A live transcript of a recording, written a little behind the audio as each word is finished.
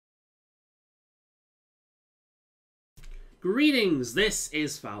Greetings, this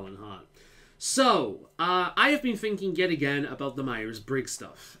is Fallonheart. So, I have been thinking yet again about the Myers-Briggs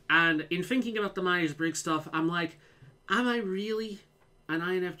stuff. And in thinking about the Myers-Briggs stuff, I'm like, am I really an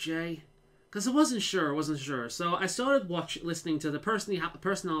INFJ? Because I wasn't sure. So I started listening to the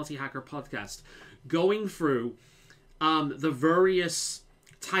Personality Hacker podcast, going through the various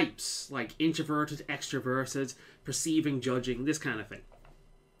types, like introverted, extroverted, perceiving, judging, this kind of thing.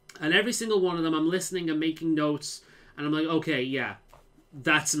 And every single one of them, I'm listening and making notes, and I'm like, okay, yeah,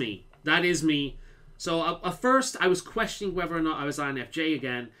 that's me. That is me. So at first, I was questioning whether or not I was INFJ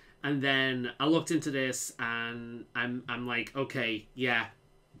again, and then I looked into this, and I'm like, okay, yeah.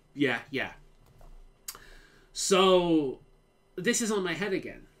 So this is on my head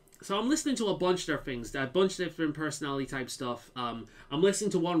again. So I'm listening to a bunch of different things, a bunch of different personality type stuff. I'm listening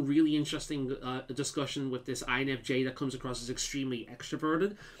to one really interesting discussion with this INFJ that comes across as extremely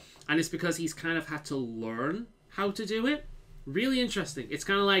extroverted, and it's because he's kind of had to learn how to do it. Really interesting. It's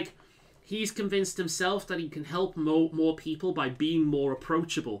kind of like he's convinced himself that he can help more people by being more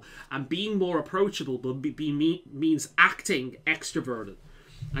approachable, and being more approachable means acting extroverted.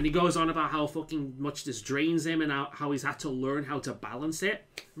 And he goes on about how fucking much this drains him and how he's had to learn how to balance it.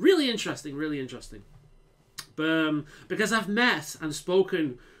 Really interesting. Because I've met and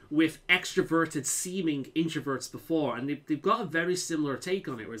spoken with extroverted seeming introverts before, and they've got a very similar take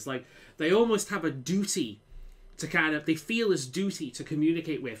on it, where it's like they almost have a duty to they feel it's duty to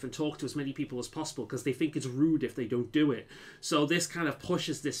communicate with and talk to as many people as possible because they think it's rude if they don't do it. So this kind of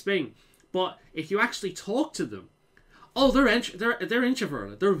pushes this thing. But if you actually talk to them, they're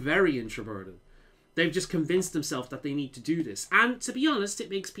introverted. They're very introverted. They've just convinced themselves that they need to do this. And to be honest,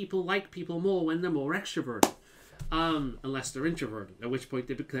 it makes people like people more when they're more extroverted. Unless they're introverted, at which point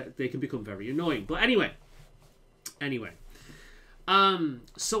they can become very annoying. But anyway.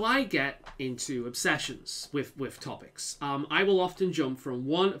 So I get into obsessions with topics. I will often jump from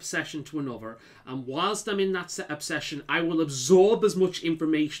one obsession to another, and whilst I'm in that obsession, I will absorb as much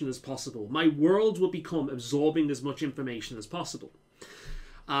information as possible. My world will become absorbing as much information as possible.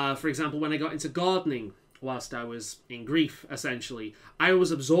 For example, when I got into gardening, whilst I was in grief, essentially, I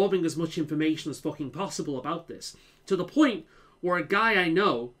was absorbing as much information as fucking possible about this, to the point where a guy I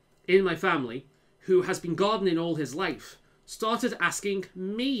know in my family, who has been gardening all his life, started asking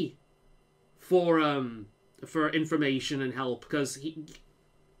me for information and help, because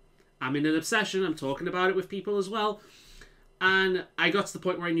I'm in an obsession. I'm talking about it with people as well, and I got to the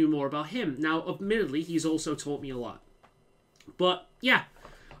point where I knew more about him. Now, admittedly, he's also taught me a lot, but yeah.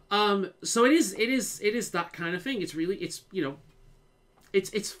 So it is that kind of thing.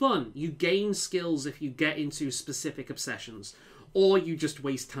 It's fun. You gain skills if you get into specific obsessions, or you just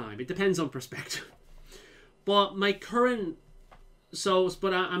waste time. It depends on perspective. But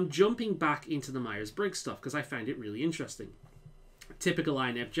I'm jumping back into the Myers-Briggs stuff because I found it really interesting. Typical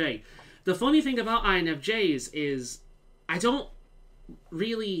INFJ. The funny thing about INFJs is I'm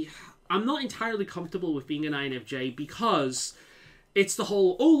not entirely comfortable with being an INFJ because it's the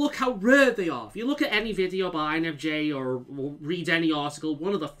whole, look how rare they are. If you look at any video about INFJ or read any article,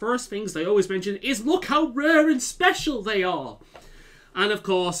 one of the first things they always mention is look how rare and special they are. And of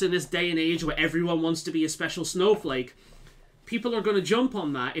course, in this day and age where everyone wants to be a special snowflake, people are going to jump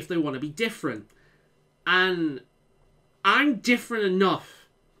on that if they want to be different. And I'm different enough,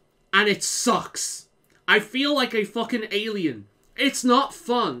 and it sucks. I feel like a fucking alien. It's not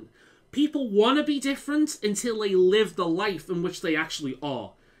fun. People want to be different until they live the life in which they actually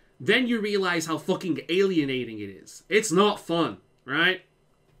are. Then you realize how fucking alienating it is. It's not fun, right?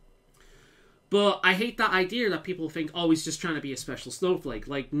 But I hate that idea that people think, he's just trying to be a special snowflake.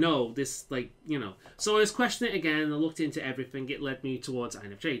 Like, no, So I was questioning it again, and I looked into everything. It led me towards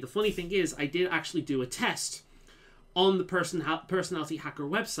INFJ. The funny thing is, I did actually do a test on the Personality Hacker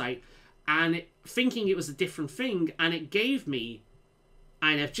website, and thinking it was a different thing, and it gave me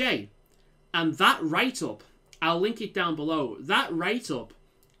INFJ. And that write-up, I'll link it down below, that write-up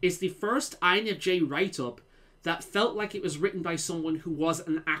is the first INFJ write-up that felt like it was written by someone who was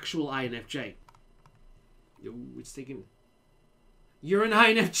an actual INFJ. It's taking... You're an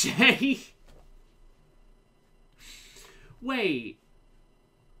INFJ? Wait.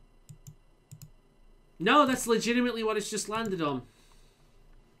 No, that's legitimately what it's just landed on.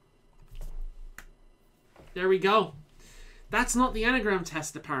 There we go. That's not the Enneagram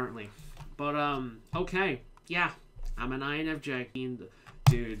test, apparently. But, okay. Yeah, I'm an INFJ.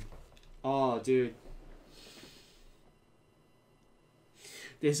 Dude. Oh, dude.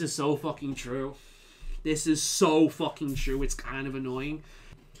 This is so fucking true. This is so fucking true. It's kind of annoying.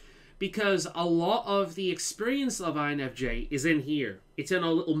 Because a lot of the experience of INFJ is in here. It's in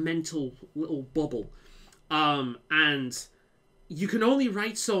a little mental bubble. And you can only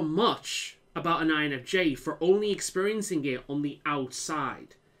write so much about an INFJ for only experiencing it on the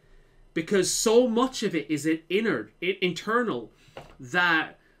outside. Because so much of it is internal,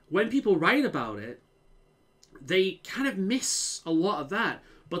 that when people write about it, they kind of miss a lot of that.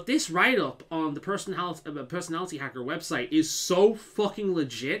 But this write-up on the Personality Hacker website is so fucking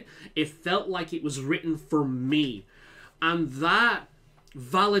legit, it felt like it was written for me. And that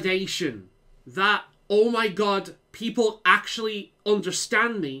validation, that, oh my god, people actually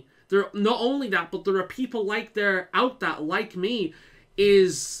understand me. There, not only that, but there are people out that like me,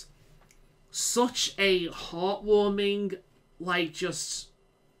 is such a heartwarming, like, just...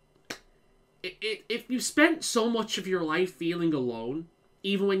 If you've spent so much of your life feeling alone,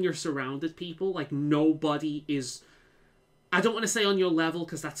 even when you're surrounded people, like, nobody is... I don't want to say on your level,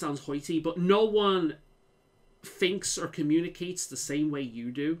 because that sounds hoity, but no one thinks or communicates the same way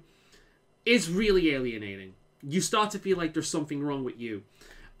you do. It's really alienating. You start to feel like there's something wrong with you.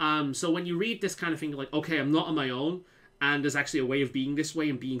 So when you read this kind of thing, you're like, okay, I'm not on my own, and there's actually a way of being this way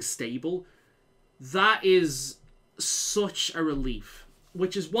and being stable. That is such a relief.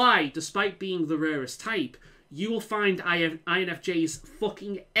 Which is why, despite being the rarest type, you will find INFJs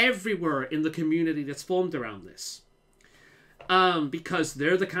fucking everywhere in the community that's formed around this. Because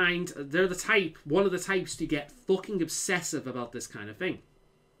they're the type, one of the types to get fucking obsessive about this kind of thing.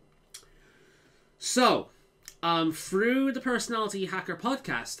 So, through the Personality Hacker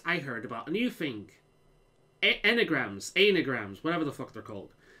podcast, I heard about a new thing. Enneagrams, whatever the fuck they're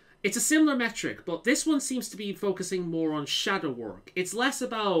called. It's a similar metric, but this one seems to be focusing more on shadow work. It's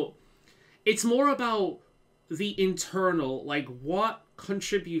more about the internal, like what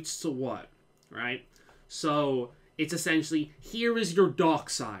contributes to what, right? So it's essentially, here is your dark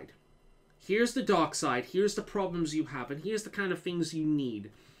side. Here's the dark side, here's the problems you have, and here's the kind of things you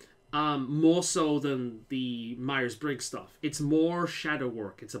need. More so than the Myers-Briggs stuff. It's more shadow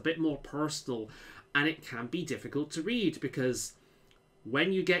work, it's a bit more personal, and it can be difficult to read because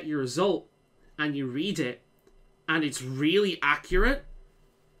when you get your result and you read it and it's really accurate,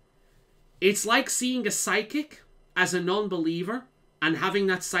 it's like seeing a psychic as a non-believer and having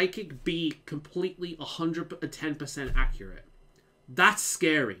that psychic be completely 110% accurate. That's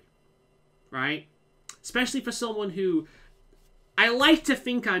scary, right? Especially for someone who... I like to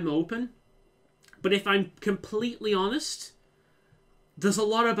think I'm open, but if I'm completely honest, there's a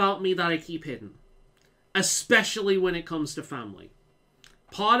lot about me that I keep hidden. Especially when it comes to family.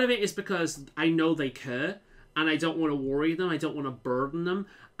 Part of it is because I know they care, and I don't want to worry them, I don't want to burden them,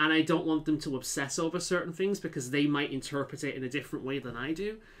 and I don't want them to obsess over certain things because they might interpret it in a different way than I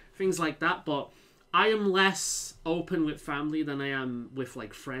do. Things like that, but I am less open with family than I am with,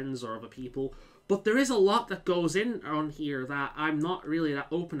 like, friends or other people. But there is a lot that goes in on here that I'm not really that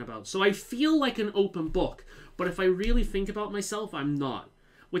open about. So I feel like an open book, but if I really think about myself, I'm not.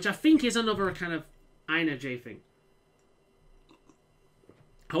 Which I think is another kind of INFJ thing.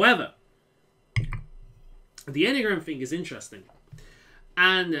 However, the Enneagram thing is interesting.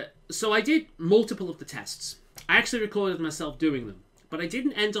 And so I did multiple of the tests. I actually recorded myself doing them. But I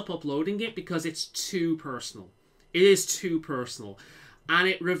didn't end up uploading it because it's too personal. It is too personal. And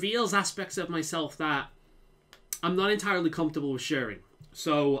it reveals aspects of myself that I'm not entirely comfortable with sharing.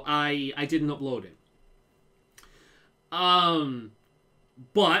 So I didn't upload it.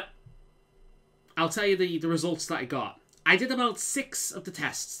 But I'll tell you the results that I got. I did about 6 of the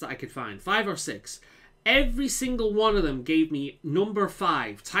tests that I could find. 5 or 6. Every single one of them gave me number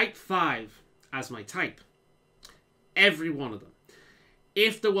 5, type 5, as my type. Every one of them.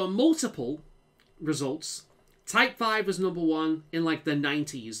 If there were multiple results, type 5 was number 1 in like the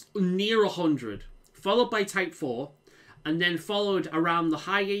 90s, near 100. Followed by type 4, and then followed around the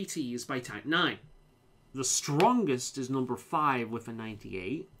high 80s by type 9. The strongest is number 5 with a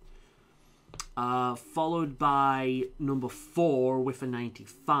 98. Followed by number 4 with a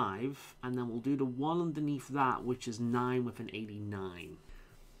 95, and then we'll do the one underneath that, which is 9 with an 89.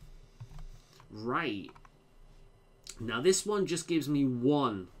 Right. Now this one just gives me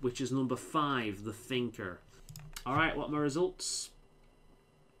 1, which is number 5, the thinker. Alright, what are my results?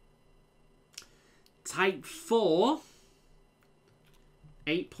 Type 4,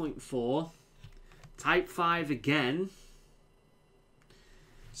 8.4. Type 5 again.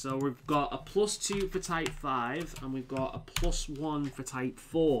 So we've got a +2 for type 5, and we've got a +1 for type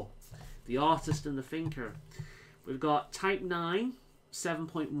 4. The artist and the thinker. We've got type 9,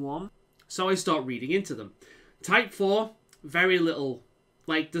 7.1. So I start reading into them. Type 4, very little.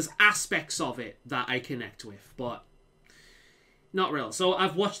 Like, there's aspects of it that I connect with, but Not real. So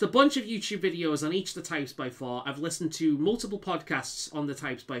I've watched a bunch of YouTube videos on each of the types by far. I've listened to multiple podcasts on the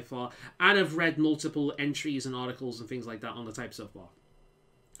types by far. And I've read multiple entries and articles and things like that on the types so far.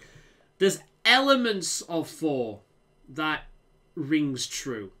 There's elements of 4 that rings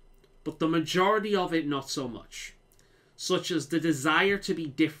true. But the majority of it, not so much. Such as the desire to be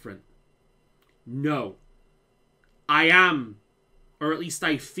different. No. I am, or at least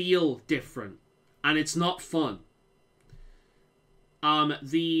I feel different. And it's not fun.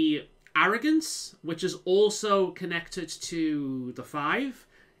 The arrogance, which is also connected to the 5,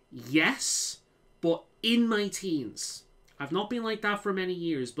 yes, but in my teens. I've not been like that for many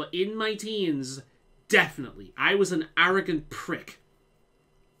years, but in my teens, definitely. I was an arrogant prick.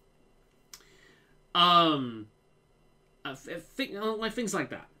 Things like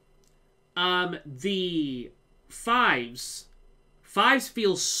that. The 5s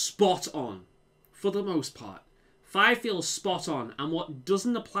feel spot on, for the most part. 5 feels spot on, and what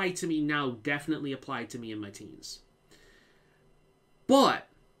doesn't apply to me now definitely applied to me in my teens. But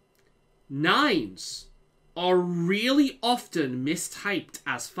 9s are really often mistyped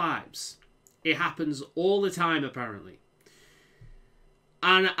as 5s. It happens all the time, apparently.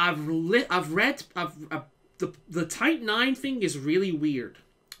 And the type 9 thing is really weird,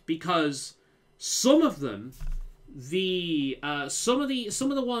 because some of them,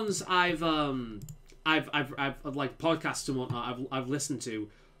 some of the ones I've like podcasts and whatnot I've listened to,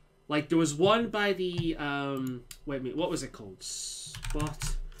 like there was one by the wait a minute, what was it called?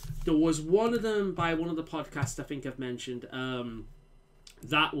 Spot. There was one of them by one of the podcasts I think I've mentioned.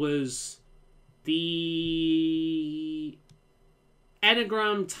 That was the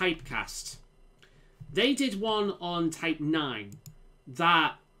Enneagram Typecast. They did one on type 9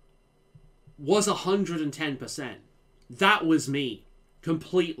 that was 110%. That was me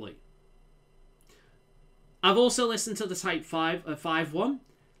completely. I've also listened to the type 5 one.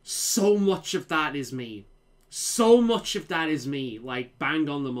 So much of that is me. So much of that is me. Like, bang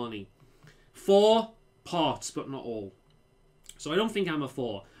on the money. 4 parts, but not all. So I don't think I'm a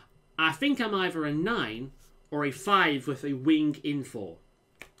 4. I think I'm either a 9 or a 5 with a wing in 4.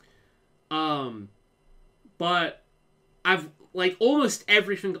 But I've, like, almost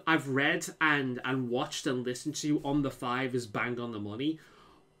everything I've read and watched and listened to on the 5 is bang on the money.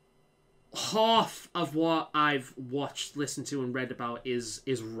 Half of what I've watched, listened to, and read about is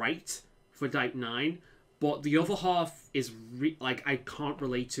right for type 9, but the other half is like I can't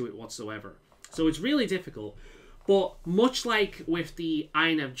relate to it whatsoever. So it's really difficult. But much like with the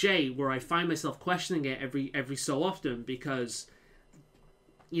INFJ, where I find myself questioning it every so often, because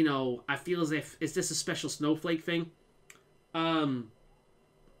you know I feel as if, is this a special snowflake thing?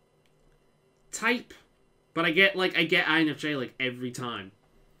 Type, but I get INFJ like every time.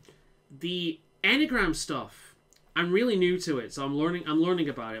 The Enneagram stuff, I'm really new to it, so I'm learning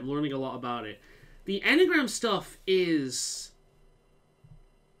about it. I'm learning a lot about it. The Enneagram stuff is,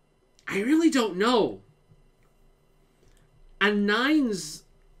 I really don't know. And 9s,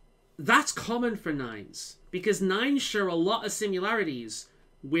 that's common for 9s, because 9s share a lot of similarities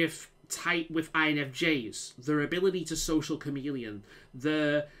with INFJs. Their ability to social chameleon,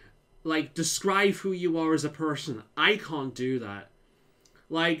 describe who you are as a person. I can't do that.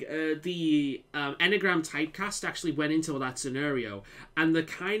 Like, the Enneagram Typecast actually went into that scenario, and the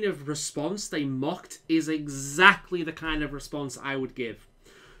kind of response they mocked is exactly the kind of response I would give.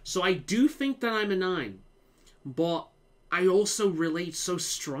 So I do think that I'm a 9, but I also relate so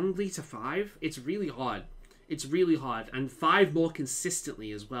strongly to 5. It's really hard. It's really hard, and 5 more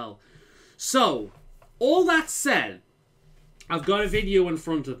consistently as well. So, all that said, I've got a video in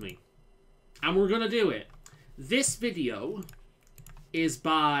front of me, and we're going to do it. This video is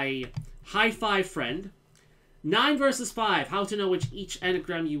by High Five Friend. 9 versus 5. How to know which each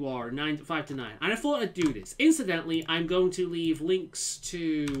Enneagram you are. 5 to 9. And I thought I'd do this. Incidentally, I'm going to leave links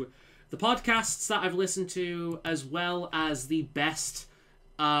to the podcasts that I've listened to, as well as the best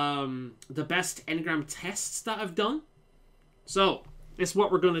Enneagram tests that I've done. So, this is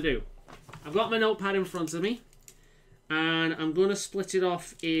what we're going to do. I've got my notepad in front of me, and I'm going to split it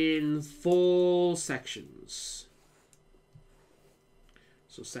off in 4 sections.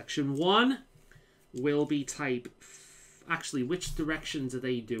 So section 1 will be type... Actually, which directions are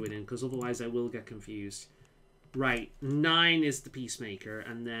they doing in? Because otherwise I will get confused. Right, 9 is the peacemaker,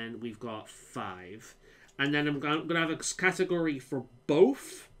 and then we've got 5. And then I'm going to have a category for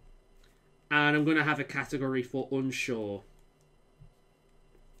both, and I'm going to have a category for unsure.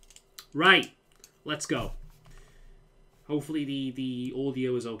 Right, let's go. Hopefully the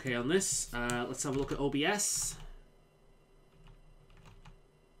audio is okay on this. Let's have a look at OBS.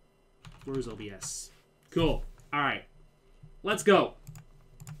 Where is OBS? Cool. Alright. Let's go.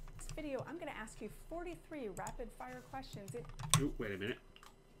 This video, I'm going to ask you 43 rapid-fire questions. Ooh, wait a minute.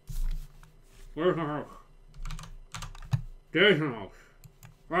 Where's the house? There's the house.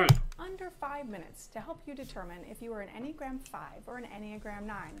 Right. Under 5 minutes to help you determine if you are an Enneagram 5 or an Enneagram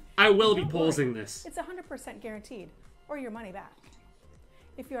 9. I will be Don't pausing worry, this. It's 100% guaranteed, or your money back.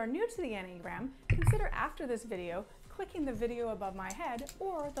 If you are new to the Enneagram, consider after this video clicking the video above my head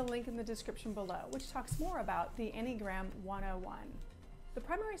or the link in the description below, which talks more about the Enneagram 101. The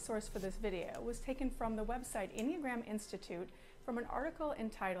primary source for this video was taken from the website Enneagram Institute from an article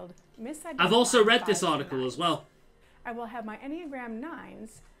entitled Misidentified I've also read this 5s and article 9s. as well. I will have my Enneagram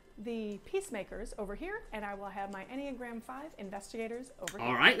 9s, the peacemakers, over here, and I will have my Enneagram 5 investigators over here.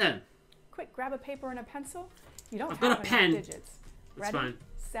 All right then. Quick, grab a paper and a pencil. You don't I've have got a enough pen. digits. That's Ready, fine.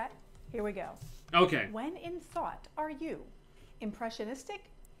 set, here we go. Okay. When in thought are you impressionistic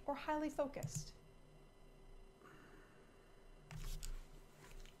or highly focused?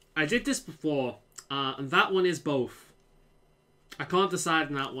 I did this before, and that one is both. I can't decide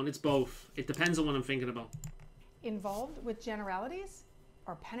on that one. It's both. It depends on what I'm thinking about. Involved with generalities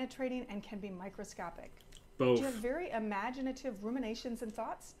or penetrating and can be microscopic? Both. Do you have very imaginative ruminations and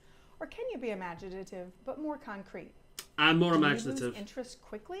thoughts? Or can you be imaginative but more concrete? I'm more Do you imaginative. lose interest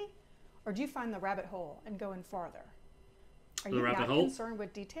quickly? Or do you find the rabbit hole and go in farther? Are The you rabbit not hole? concerned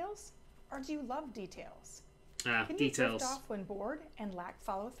with details? Or do you love details? Can you Details. drift off when bored and lack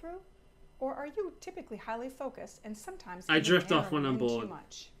follow-through? Or are you typically highly focused and sometimes I even drift off when narrowing I'm in bored. too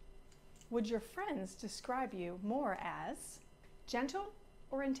much? Would your friends describe you more as gentle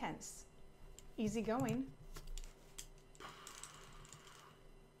or intense? Easygoing?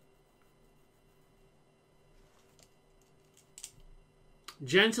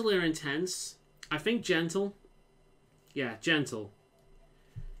 Gentle or intense? I think gentle. Yeah, gentle.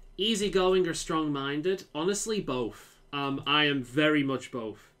 Easygoing or strong-minded? Honestly, both. I am very much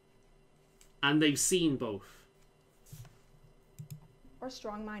both. And they've seen both. Or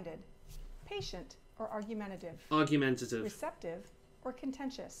strong-minded? Patient or argumentative? Argumentative. Receptive or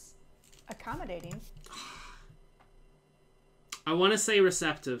contentious? Accommodating? I want to say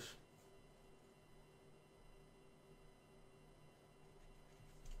receptive.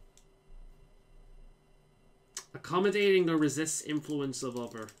 Accommodating or resists influence of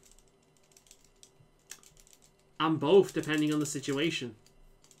other. I'm both, depending on the situation.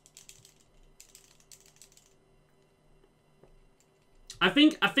 I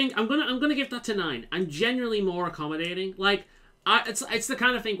think I'm gonna give that to 9. I'm generally more accommodating. Like, it's the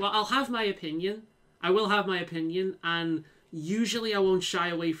kind of thing. Well, I'll have my opinion. I will have my opinion, and usually I won't shy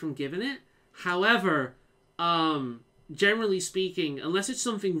away from giving it. However, generally speaking, unless it's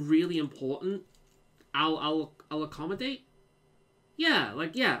something really important, I'll accommodate. Yeah,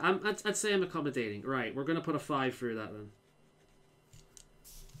 like yeah, I'd say I'm accommodating. Right, we're gonna put a 5 through that then.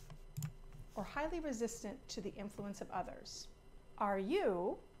 Or highly resistant to the influence of others? Are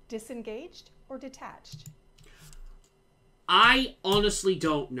you disengaged or detached? I honestly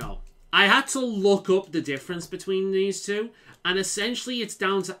don't know. I had to look up the difference between these two, and essentially it's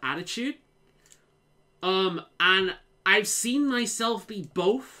down to attitude. And I've seen myself be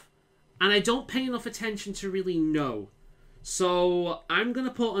both, and I don't pay enough attention to really know. So I'm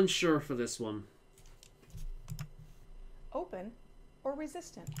gonna put unsure for this one. Open or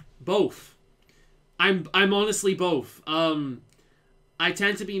resistant? Both. I'm honestly both. I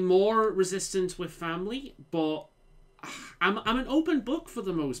tend to be more resistant with family, but I'm an open book for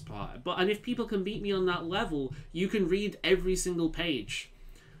the most part. And if people can beat me on that level, you can read every single page.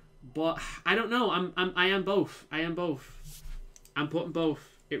 But I don't know. I am both. I am both. I'm putting both.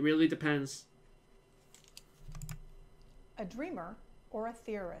 It really depends. A dreamer or a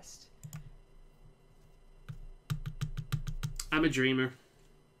theorist? I'm a dreamer.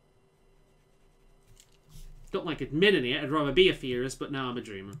 Don't like admitting it. I'd rather be a theorist, but now I'm a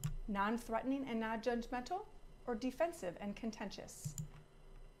dreamer. Non-threatening and non-judgmental, or defensive and contentious?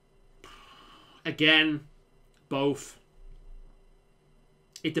 Again, both.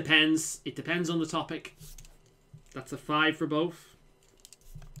 It depends. It depends on the topic. That's a 5 for both.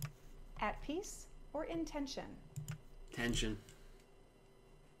 At peace or in tension? Tension.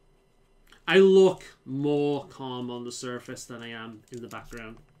 I look more calm on the surface than I am in the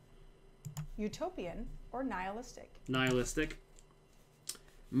background. Utopian or nihilistic? Nihilistic.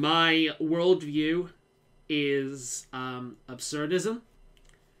 My worldview is absurdism,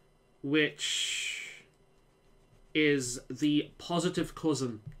 which is the positive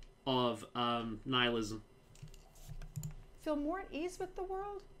cousin of nihilism. Feel more at ease with the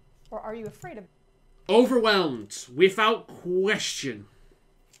world, or are you afraid of Overwhelmed, without question.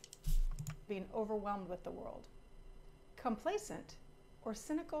 being overwhelmed with the world? complacent, or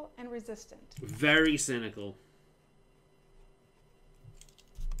cynical and resistant? Very cynical.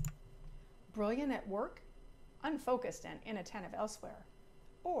 Brilliant at work, unfocused and inattentive elsewhere,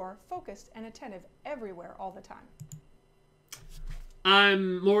 or focused and attentive everywhere all the time?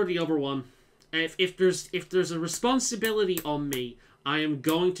 I'm more the other one. If there's a responsibility on me, I am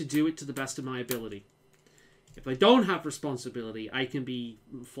going to do it to the best of my ability. If I don't have responsibility, I can be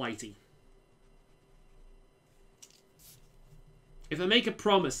flighty. If I make a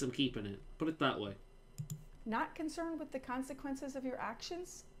promise, I'm keeping it. Put it that way. Not concerned with the consequences of your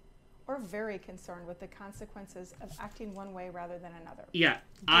actions, or very concerned with the consequences of acting one way rather than another? Yeah,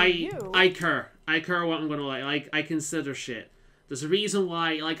 I care. I care what I'm gonna like. I consider shit. There's a reason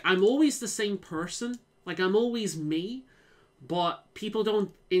why, like, I'm always the same person. Like, I'm always me, but people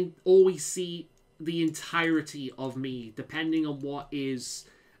don't always see the entirety of me, depending on what is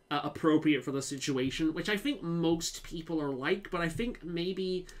appropriate for the situation, which I think most people are like, but I think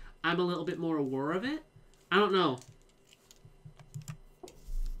maybe I'm a little bit more aware of it. I don't know.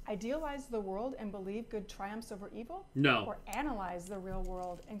 Idealize the world and believe good triumphs over evil? No. Or analyze the real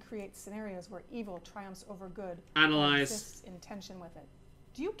world and create scenarios where evil triumphs over good? Analyze. And exists in tension with it.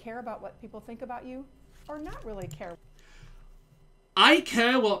 Do you care about what people think about you, or not really care? I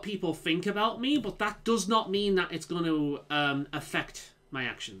care what people think about me, but that does not mean that it's going to affect my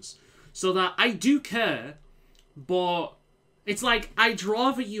actions. So that I do care, but it's like, I'd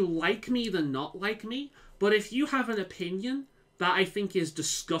rather you like me than not like me. But if you have an opinion that I think is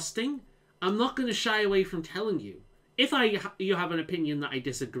disgusting, I'm not going to shy away from telling you. If you have an opinion that I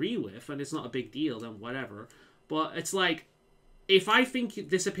disagree with, and it's not a big deal, then whatever. But it's like, if I think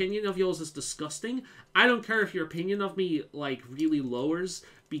this opinion of yours is disgusting, I don't care if your opinion of me, like, really lowers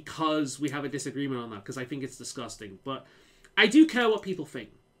because we have a disagreement on that, because I think it's disgusting. But I do care what people think.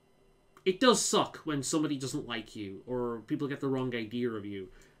 It does suck when somebody doesn't like you, or people get the wrong idea of you.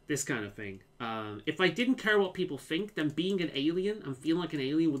 This kind of thing. If I didn't care what people think, then being an alien and feeling like an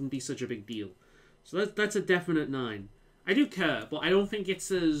alien wouldn't be such a big deal. So that's a definite 9. I do care, but I don't think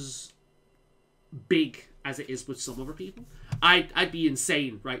it's as big as it is with some other people. I'd be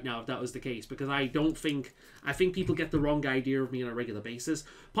insane right now if that was the case, because I think people get the wrong idea of me on a regular basis.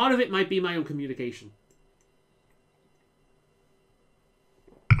 Part of it might be my own communication.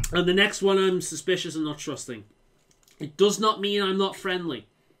 And the next one, I'm suspicious and not trusting. It does not mean I'm not friendly.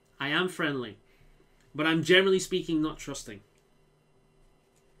 I am friendly. But I'm generally speaking not trusting.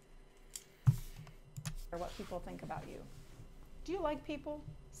 Or what people think about you. Do you like people,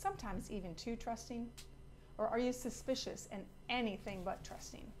 sometimes even too trusting? Or are you suspicious and anything but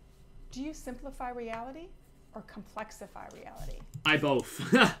trusting? Do you simplify reality or complexify reality? I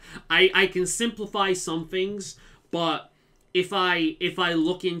both. I can simplify some things, but if I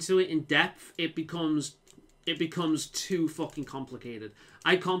look into it in depth, it becomes too fucking complicated.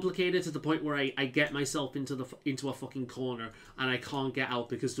 I complicate it to the point where I get myself into a fucking corner and I can't get out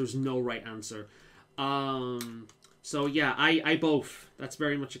because there's no right answer. So yeah, I both. That's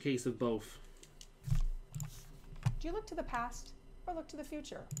very much a case of both. Do you look to the past or look to the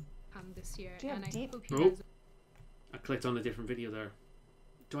future? This year, Do you have and deep... I hope you guys... I clicked on a different video there.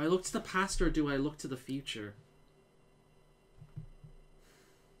 Do I look to the past or do I look to the future?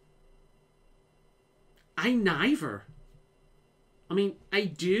 I neither. I mean, I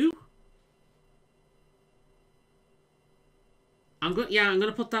do. I'm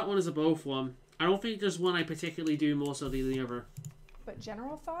gonna put that one as a both one. I don't think there's one I particularly do more so than the other. But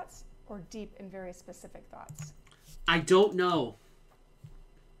general thoughts or deep and very specific thoughts? I don't know.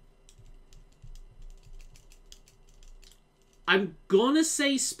 I'm gonna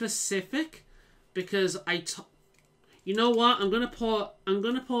say specific because you know what? I'm gonna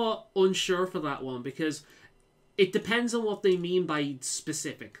put unsure for that one because it depends on what they mean by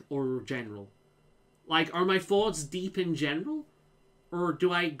specific or general. Like, are my thoughts deep in general? Or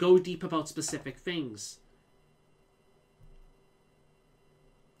do I go deep about specific things?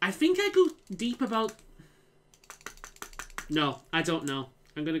 I think I go deep about... No, I don't know.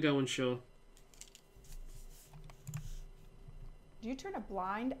 I'm gonna go unsure. Do you turn a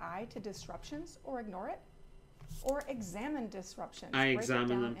blind eye to disruptions or ignore it? Or examine disruptions, I break examine it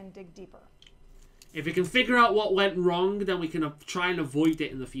down them and dig deeper? If we can figure out what went wrong, then we can try and avoid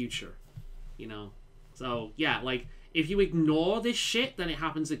it in the future. You know? So, yeah, like, if you ignore this shit, then it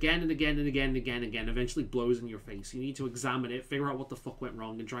happens again and again and again and again and again. Eventually blows in your face. You need to examine it, figure out what the fuck went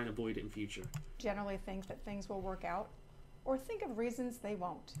wrong, and try and avoid it in future. Generally think that things will work out? Or think of reasons they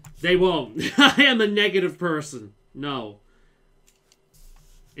won't? They won't. I am a negative person. No.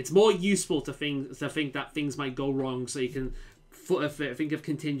 It's more useful to think that things might go wrong so you can think of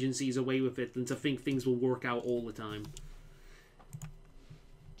contingencies away with it than to think things will work out all the time.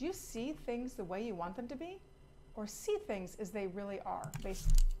 Do you see things the way you want them to be? Or see things as they really are?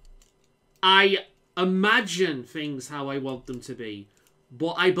 I imagine things how I want them to be,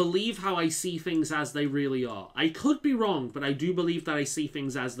 but I believe how I see things as they really are. I could be wrong, but I do believe that I see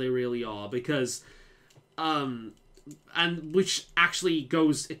things as they really are, because, and which actually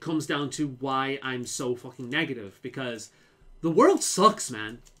it comes down to why I'm so fucking negative, because the world sucks,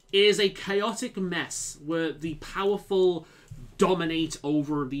 man. It is a chaotic mess where the powerful dominate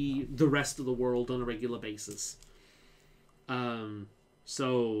over the rest of the world on a regular basis.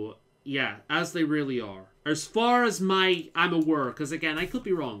 So yeah, as they really are. As far as I'm aware, because again, I could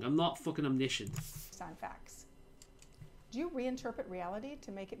be wrong. I'm not fucking omniscient. On facts. Do you reinterpret reality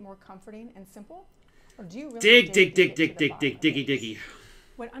to make it more comforting and simple? Or do you really diggy?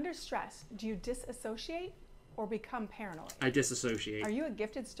 When under stress, do you disassociate or become paranoid? I disassociate. Are you a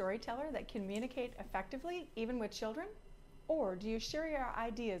gifted storyteller that can communicate effectively even with children? Or do you share your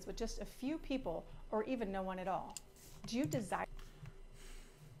ideas with just a few people or even no one at all? Do you desire...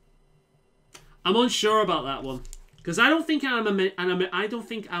 I'm unsure about that one, because I don't think I'm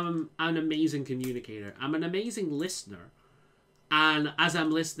an amazing communicator. I'm an amazing listener, and as I'm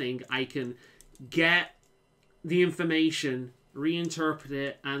listening, I can get the information, reinterpret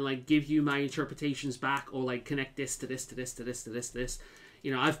it, and like give you my interpretations back, or like connect this to this to this to this to this to this.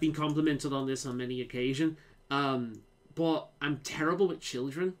 You know, I've been complimented on this on many occasions, but I'm terrible with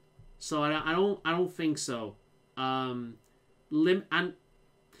children, so I don't think so. And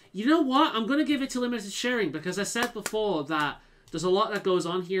you know what? I'm going to give it to limited sharing, because I said before that there's a lot that goes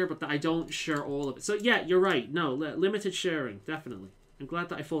on here, but that I don't share all of it. So yeah, you're right. No, limited sharing, definitely. I'm glad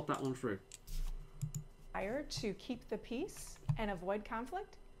that I thought that one through. To keep the peace and avoid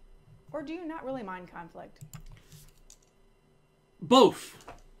conflict? Or do you not really mind conflict? Both.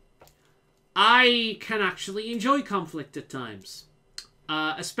 I can actually enjoy conflict at times.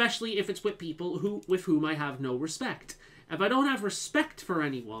 Especially if it's with people with whom I have no respect. If I don't have respect for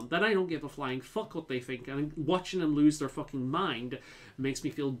anyone, then I don't give a flying fuck what they think, and watching them lose their fucking mind makes me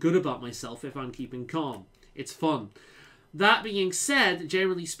feel good about myself if I'm keeping calm. It's fun. That being said,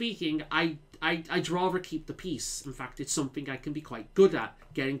 generally speaking, I'd rather keep the peace. In fact, it's something I can be quite good at,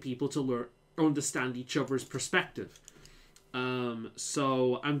 getting people to understand each other's perspective.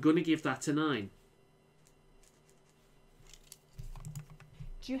 So I'm going to give that a 9.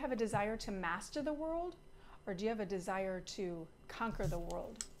 Do you have a desire to master the world? Or do you have a desire to conquer the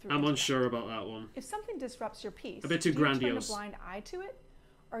world? I'm unsure about that one. If something disrupts your peace, a bit too grandiose. Do you turn a blind eye to it?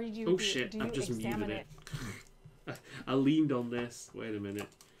 Or do you, I've just muted it. I leaned on this. Wait a minute.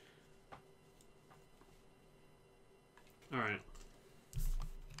 Alright.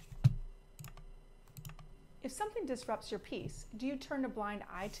 If something disrupts your peace, do you turn a blind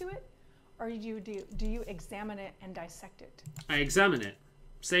eye to it? Or do you examine it and dissect it? I examine it.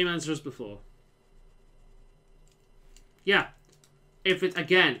 Same answer as before. Yeah.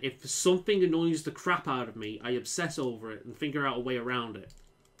 If something annoys the crap out of me, I obsess over it and figure out a way around it.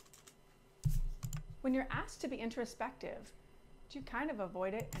 When you're asked to be introspective, do you kind of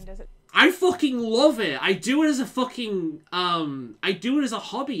avoid it, and does it... I fucking love it. I do it as a fucking, I do it as a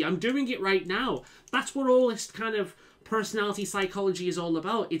hobby. I'm doing it right now. That's what all this kind of personality psychology is all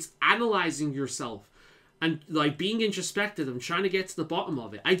about. It's analyzing yourself and like being introspective and trying to get to the bottom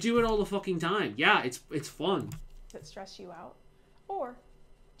of it. I do it all the fucking time. Yeah, it's fun. Does it stress you out? Or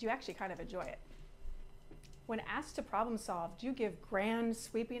do you actually kind of enjoy it? When asked to problem solve, do you give grand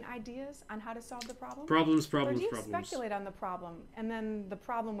sweeping ideas on how to solve the problem? Problems. Or do you speculate on the problem, and then the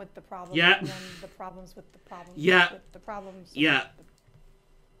problem with the problem, yeah, and then the problems with the problems, yeah, with the problems, yeah.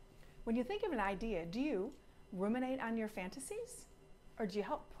 When you think of an idea, do you ruminate on your fantasies? Or do you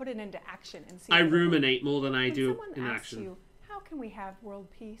help put it into action and see? I ruminate more than I when do someone in asks action. You, how can we have world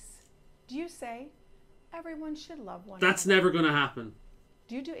peace? Do you say, everyone should love one That's another? never going to happen.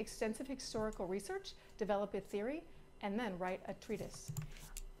 Do you do extensive historical research, develop a theory, and then write a treatise?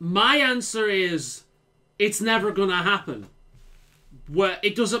 My answer is, it's never going to happen.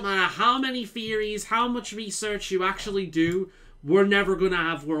 It doesn't matter how many theories, how much research you actually do, we're never going to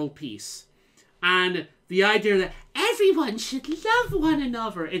have world peace. And the idea that everyone should love one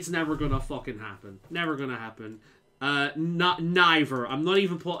another, it's never going to fucking happen. Never going to happen. Neither. I'm not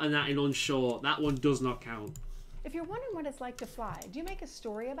even putting that in unsure. That one does not count. If you're wondering what it's like to fly, do you make a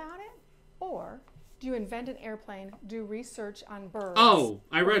story about it? Or do you invent an airplane, do research on birds? Oh,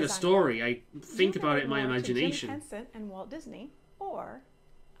 I read a story. I think about it in my imagination. Jim Henson and Walt Disney, or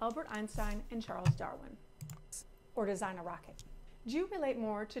Albert Einstein and Charles Darwin? Or design a rocket? Do you relate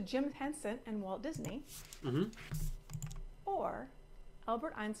more to Jim Henson and Walt Disney? Or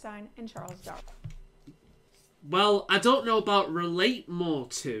Albert Einstein and Charles Darwin? well, I don't know about relate more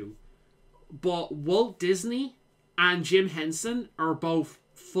to, but Walt Disney and Jim Henson are both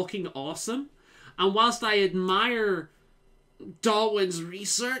fucking awesome. And whilst I admire Darwin's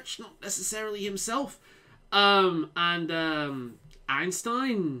research, not necessarily himself, and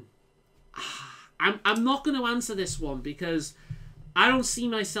Einstein, I'm not going to answer this one because I don't see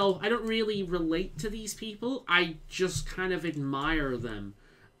myself, I don't really relate to these people. I just kind of admire them.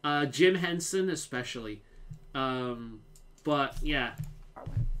 Jim Henson especially. But yeah.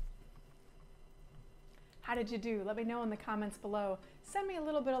 How did you do? Let me know in the comments below. Send me a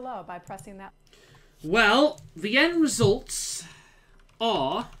little bit of love by pressing that. Well, the end results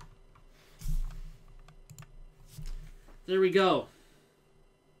are... There we go.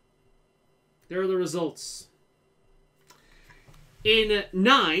 There are the results. In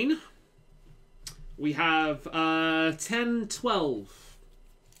 9, we have 10, 12.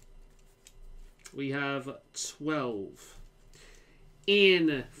 We have 12.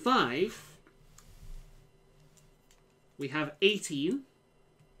 In 5, we have 18.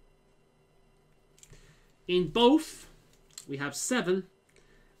 In both, we have 7.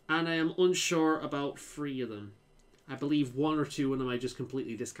 And I am unsure about 3 of them. I believe 1 or 2 of them I just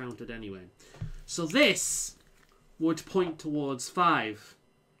completely discounted anyway. So this would point towards 5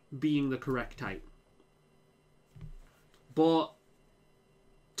 being the correct type. But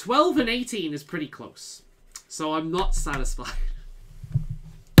 12 and 18 is pretty close. So I'm not satisfied.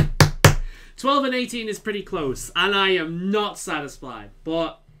 12 and 18 is pretty close. And I am not satisfied.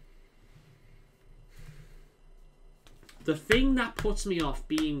 But the thing that puts me off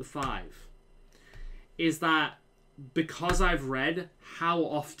being 5 is that because I've read how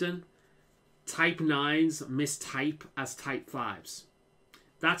often type 9s mistype as type 5s.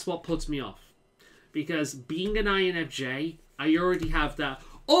 That's what puts me off. Because being an INFJ, I already have that,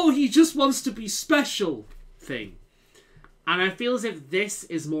 oh, he just wants to be special thing. And I feel as if this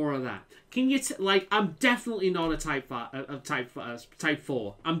is more of that. Can you, like, I'm definitely not a type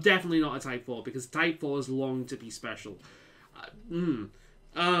 4. I'm definitely not a type 4 because type 4s long to be special.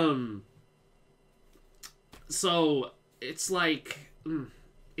 So it's like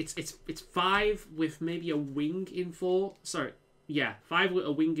it's 5 with maybe a wing in 4. Sorry, yeah, 5 with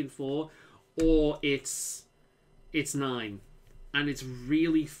a wing in 4, or it's 9, and it's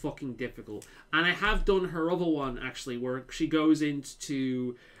really fucking difficult. And I have done her other one actually, where she goes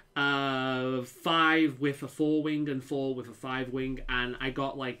into 5 with a 4 wing and 4 with a 5 wing, and I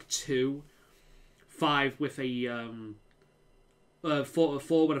got like 2 5 with a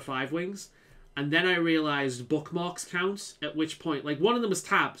 4 with a 5 wings. And then I realised bookmarks count, at which point, like, one of them was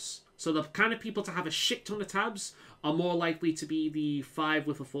tabs. So the kind of people to have a shit ton of tabs are more likely to be the 5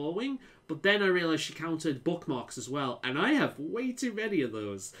 with a 4 wing. But then I realised she counted bookmarks as well. And I have way too many of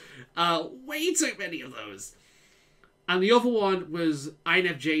those. Way too many of those. And the other one was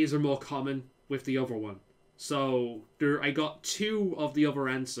INFJs are more common with the other one. So I got 2 of the other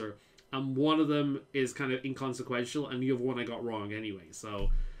answer. And one of them is kind of inconsequential. And the other one I got wrong anyway.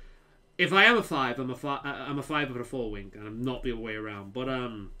 So... if I am a 5, I'm a 5 with a 4 wing, and I'm not the other way around. But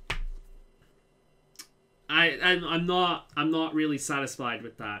I'm not really satisfied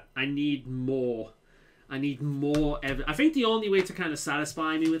with that. I need more. I need more evidence. I think the only way to kind of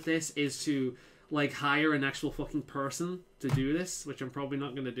satisfy me with this is to like hire an actual fucking person to do this, which I'm probably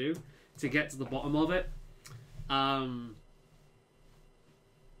not going to do, to get to the bottom of it.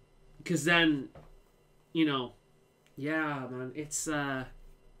 Because then, you know, yeah, man, it's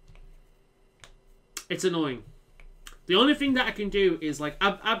annoying. The only thing that I can do is, like,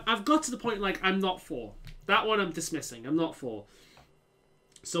 I've got to the point, like, I'm not 4. That one I'm dismissing. I'm not 4.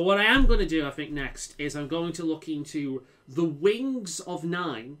 So what I am going to do, I think, next, is I'm going to look into the wings of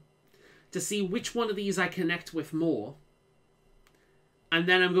 9 to see which one of these I connect with more. And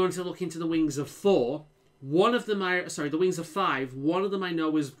then I'm going to look into the wings of 4. One of them the wings of 5. One of them I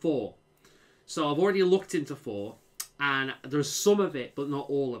know is 4. So I've already looked into 4. And there's some of it, but not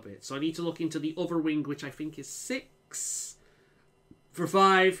all of it. So I need to look into the other wing, which I think is 6. For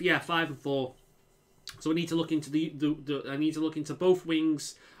 5, yeah, 5 and 4. So I need to look into I need to look into both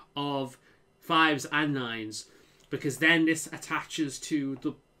wings of 5s and 9s, because then this attaches to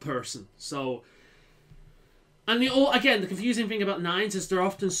the person. So, and again, the confusing thing about 9s is they're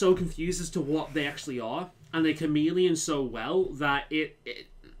often so confused as to what they actually are, and they chameleon so well that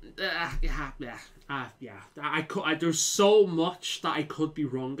there's so much that I could be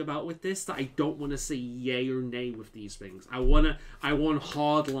wrong about with this that I don't want to say yay or nay with these things. I want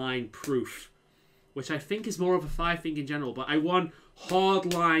hardline proof, which I think is more of a 5 thing in general, but I want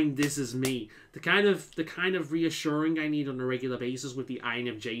hardline, this is me. The kind of reassuring I need on a regular basis with the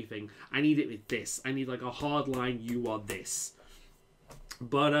INFJ thing. I need it with this. I need like a hardline, you are this.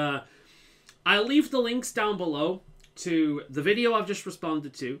 But I'll leave the links down below to the video I've just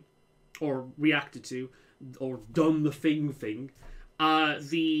responded to, or reacted to, or done the thing.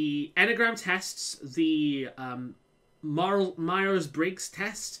 The Enneagram tests, the Myers-Briggs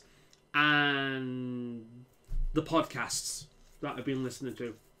test, and the podcasts that I've been listening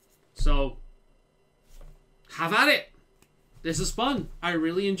to. So, have at it. This is fun. I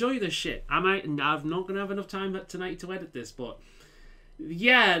really enjoy this shit. I'm not going to have enough time tonight to edit this, but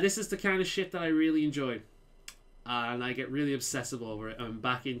yeah, this is the kind of shit that I really enjoy. And I get really obsessive over it. I'm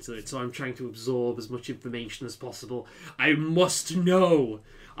back into it, so I'm trying to absorb as much information as possible. I must know.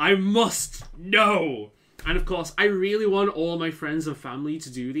 I must know. And of course, I really want all my friends and family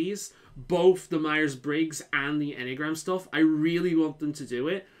to do these. Both the Myers-Briggs and the Enneagram stuff. I really want them to do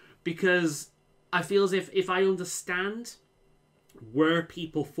it. Because I feel as if I understand where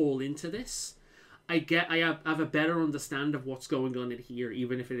people fall into this, I have a better understand of what's going on in here,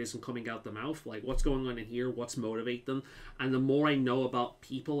 even if it isn't coming out the mouth. Like, what's going on in here, what's motivate them. And the more I know about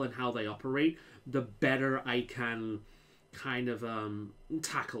people and how they operate, the better I can kind of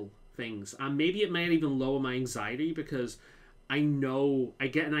tackle things. And maybe it might even lower my anxiety, because I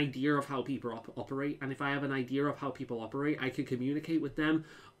get an idea of how people operate. And if I have an idea of how people operate, I can communicate with them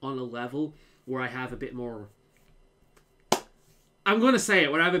on a level where I have a bit more... I'm going to say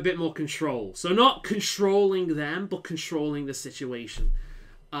it, where I have a bit more control. So not controlling them, but controlling the situation.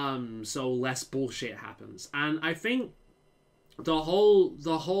 So less bullshit happens. And I think the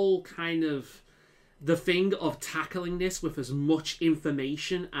whole kind of... the thing of tackling this with as much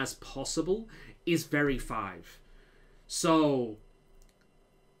information as possible is very 5. So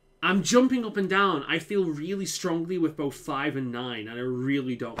I'm jumping up and down. I feel really strongly with both 5 and 9, and I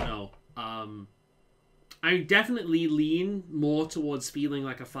really don't know. I definitely lean more towards feeling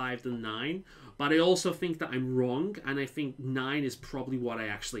like a 5 than 9, but I also think that I'm wrong, and I think 9 is probably what I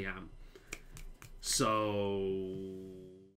actually am. So...